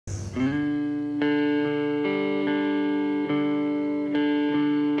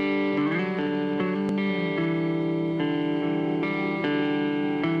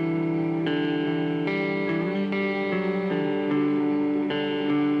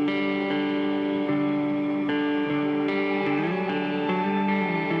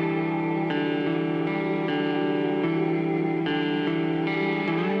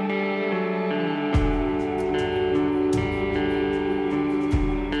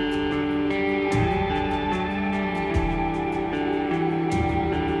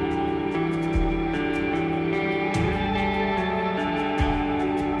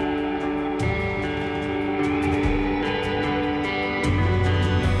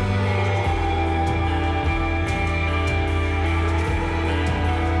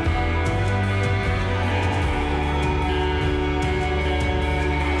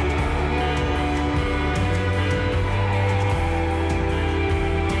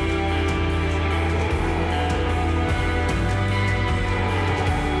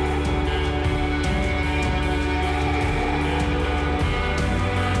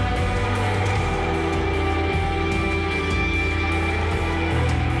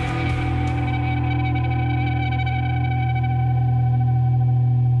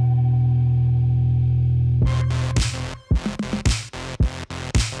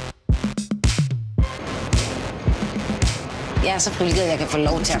så privilegeret, at jeg kan få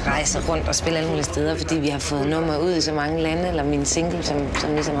lov til at rejse rundt og spille alle mulige steder, fordi vi har fået nummer ud i så mange lande, eller min single,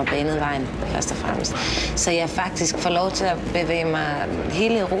 som ligesom har banet vejen, først og fremmest. Så jeg faktisk får lov til at bevæge mig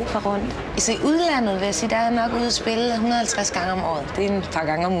hele Europa rundt. Så i udlandet vil jeg sige, der er nok ude at spille 150 gange om året. Det er en par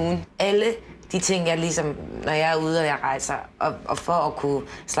gange om ugen. Alle de ting, jeg ligesom, når jeg er ude og jeg rejser, og for at kunne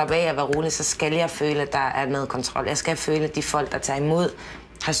slappe af og være rolig, så skal jeg føle, at der er noget kontrol. Jeg skal føle, at de folk, der tager imod,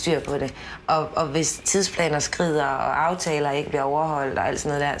 har styr på det. Og hvis tidsplaner skrider, og aftaler ikke bliver overholdt og alt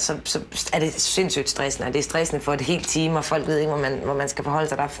sådan noget der, så er det sindssygt stressende. Og det er stressende for et helt time, og folk ved ikke, hvor man skal forholde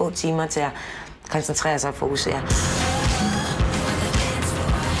sig. Der er få timer til at koncentrere sig og fokusere.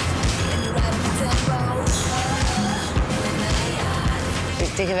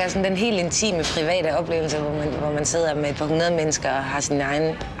 Det kan være sådan den helt intime, private oplevelse, hvor man sidder med et par 100 mennesker og har sin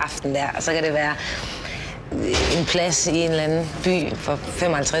egen aften der. Og så kan det være en plads i en eller anden by for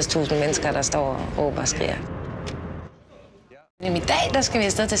 55.000 mennesker, der står og råber og skriger. I dag der skal vi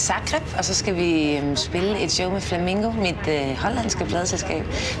afsted til Zagreb, og så skal vi spille et show med Flamingo, mit hollandske pladeselskab.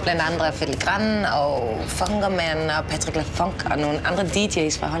 Blandt andre Felgran og Funkerman og Patrick Lafunk og nogle andre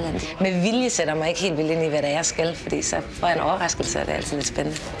DJ's fra Holland. Med vilje sætter mig ikke helt vildt ind i, hvad det er, jeg skal, fordi så får jeg en overraskelse, og det er altid lidt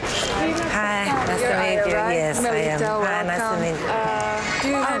spændende. Hi, nice to meet you. Yes, I am. Hi, nice to meet you. Do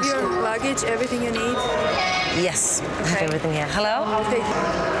you have your luggage, everything you need? Yes, I have everything here. Hello? I'll take it.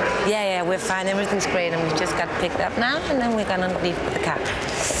 Yeah, we're fine. Everything's great, and we just got picked up now, and then we're gonna leave with the car.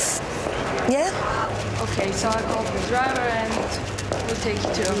 Yeah? Okay, so I'll call the driver and we'll take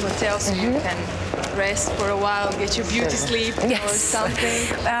you to a hotel so you can rest for a while, get your beauty sleep or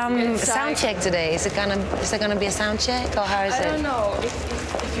something. Sound check today. Is there gonna be a sound check, or how is it? I don't know,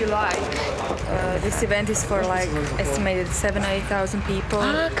 if you like. This event is for like estimated 7,000 or 8,000 people.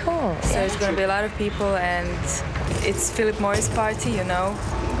 Ah, cool. So it's going to be a lot of people, and it's Philip Morris party, you know.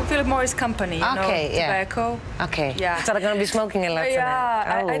 Philip Morris company, you know, tobacco. Okay. Yeah. So they're gonna be smoking a lot tonight.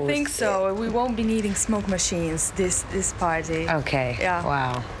 Yeah, I think so. We won't be needing smoke machines this party. Okay. Yeah.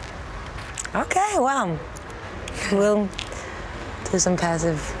 Wow. Okay. Well, we'll do some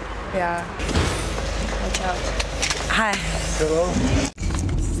passive. Yeah. Watch out. Hi. Hello.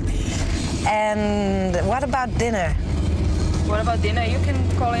 And what about dinner? What about dinner? You can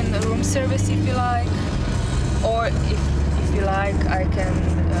call in the room service if you like, or if you like, I can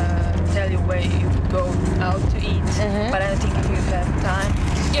tell you where you go out to eat. But I don't think if you have time,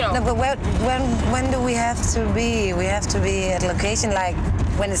 you know. No, but when do we have to be? We have to be at location like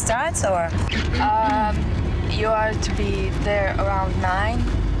when it starts, or? You are to be there around 9.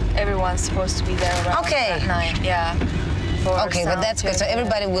 Everyone's supposed to be there around 9. Yeah. Okay, but that's good. So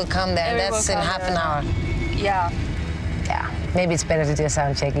everybody will come there, and that's in half an hour. Yeah. Yeah. Maybe it's better to do a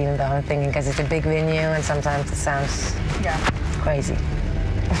sound check, even though I'm thinking, because it's a big venue, and sometimes it sounds crazy.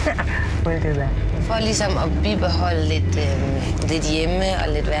 We'll do that. For ligesom at bibeholde lidt hjemme og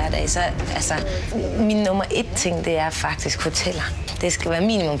lidt hverdag, så altså, min nummer 1 ting, det er faktisk hoteller. Det skal være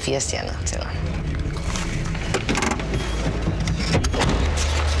minimum 4 stjerner hoteller.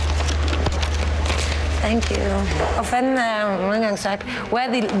 Thank you. Og fanden er mange gange sagt, where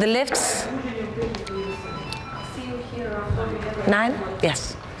are the lifts? 9?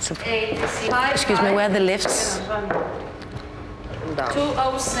 Yes. Super. Excuse me, where are the lifts?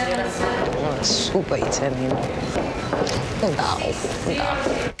 207. Super irriterende.